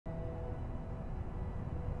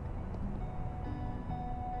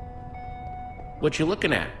What you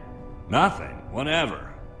looking at? Nothing.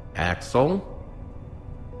 Whatever. Axel?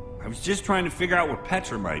 I was just trying to figure out where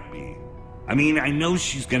Petra might be. I mean, I know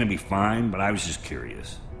she's gonna be fine, but I was just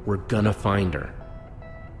curious. We're gonna find her.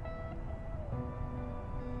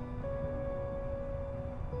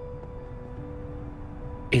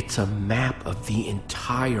 It's a map of the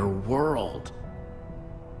entire world.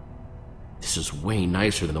 This is way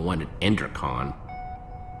nicer than the one at EnderCon.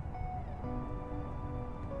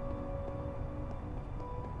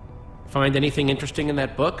 Find anything interesting in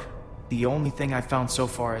that book? The only thing I've found so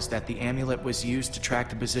far is that the amulet was used to track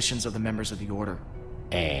the positions of the members of the Order.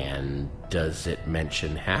 And does it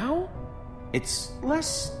mention how? It's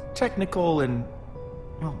less technical and,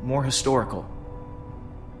 well, more historical.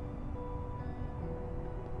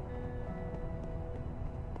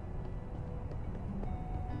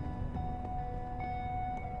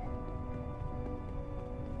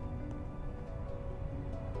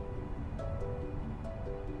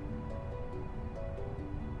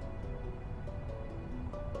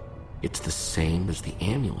 It's the same as the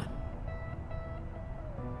amulet.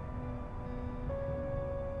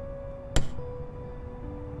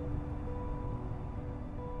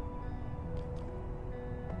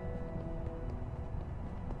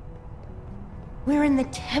 We're in the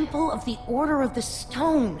Temple of the Order of the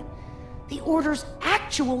Stone. The Order's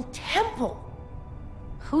actual temple.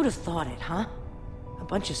 Who'd have thought it, huh? A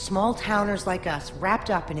bunch of small-towners like us wrapped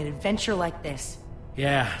up in an adventure like this.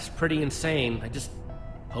 Yeah, it's pretty insane. I just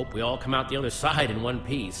hope we all come out the other side in one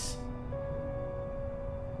piece.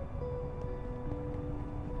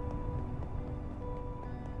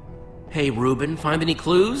 Hey, Reuben, find any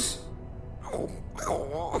clues?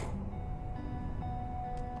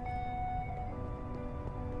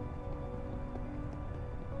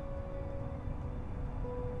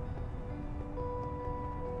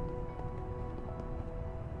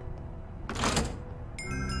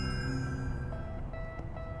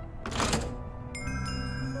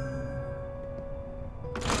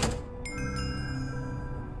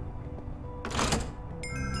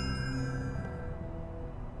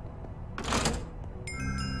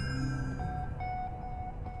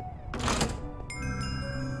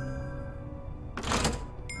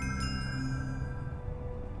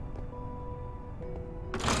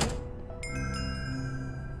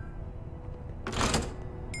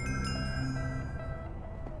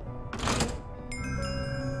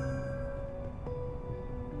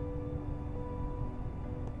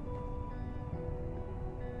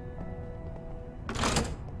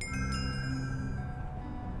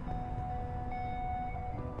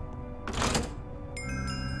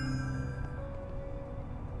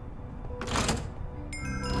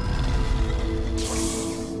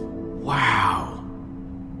 Wow.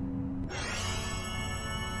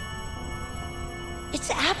 It's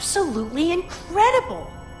absolutely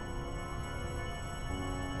incredible!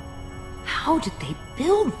 How did they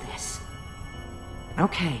build this?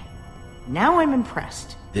 Okay, now I'm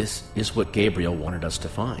impressed. This is what Gabriel wanted us to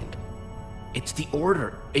find. It's the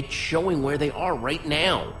Order. It's showing where they are right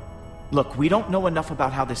now. Look, we don't know enough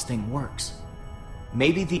about how this thing works.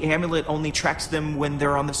 Maybe the amulet only tracks them when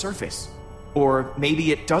they're on the surface. Or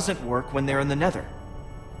maybe it doesn't work when they're in the Nether.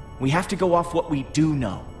 We have to go off what we do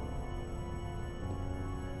know.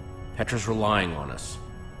 Petra's relying on us.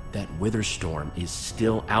 That wither storm is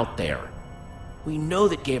still out there. We know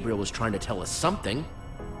that Gabriel was trying to tell us something.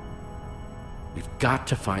 We've got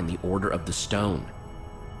to find the Order of the Stone.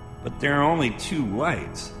 But there are only 2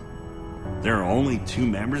 lights. There are only 2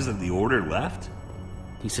 members of the Order left?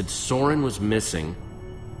 He said Soren was missing.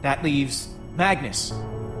 That leaves Magnus.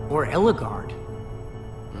 Or Ellegard.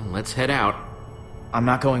 Well, let's head out. I'm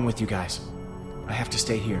not going with you guys. I have to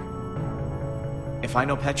stay here. If I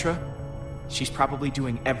know Petra, she's probably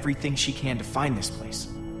doing everything she can to find this place.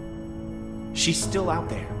 She's still out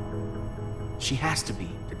there. She has to be.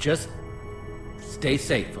 Just stay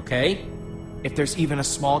safe, okay? If there's even a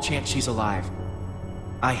small chance she's alive,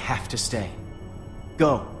 I have to stay.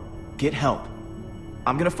 Go. Get help.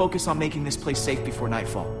 I'm gonna focus on making this place safe before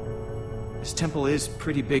nightfall. This temple is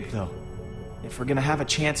pretty big, though. If we're gonna have a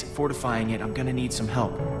chance at fortifying it, I'm gonna need some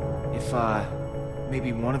help. If,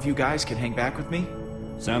 maybe one of you guys could hang back with me?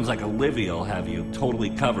 Sounds like Olivia will have you totally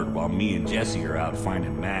covered while me and Jesse are out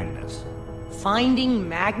finding Magnus. Finding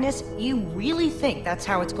Magnus? You really think that's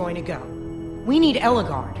how it's going to go? We need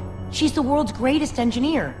Ellegard. She's the world's greatest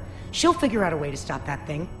engineer. She'll figure out a way to stop that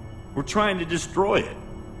thing. We're trying to destroy it.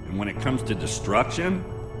 And when it comes to destruction,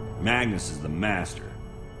 Magnus is the master.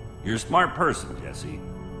 You're a smart person, Jesse.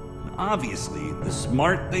 And obviously, the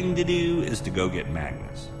smart thing to do is to go get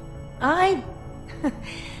Magnus. I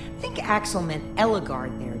think Axel meant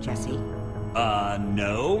Ellegard there, Jesse.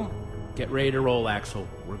 No? Get ready to roll, Axel.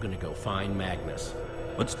 We're gonna go find Magnus.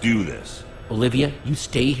 Let's do this. Olivia, you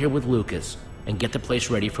stay here with Lucas and get the place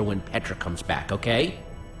ready for when Petra comes back, okay?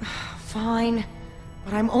 Fine,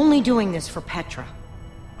 but I'm only doing this for Petra.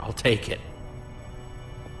 I'll take it.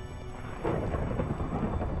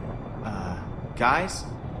 Guys?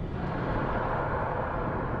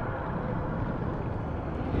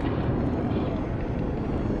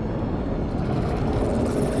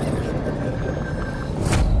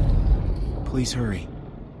 Please hurry.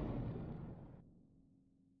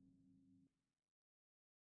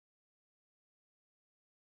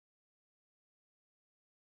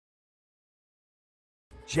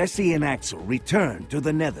 Jesse and Axel return to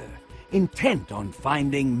the Nether, intent on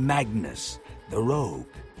finding Magnus, the rogue,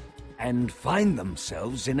 and find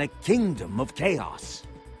themselves in a kingdom of chaos,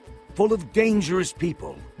 full of dangerous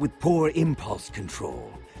people with poor impulse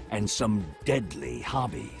control and some deadly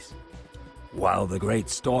hobbies. While the great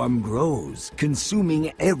storm grows,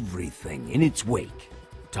 consuming everything in its wake,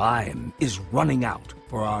 time is running out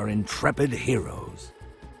for our intrepid heroes.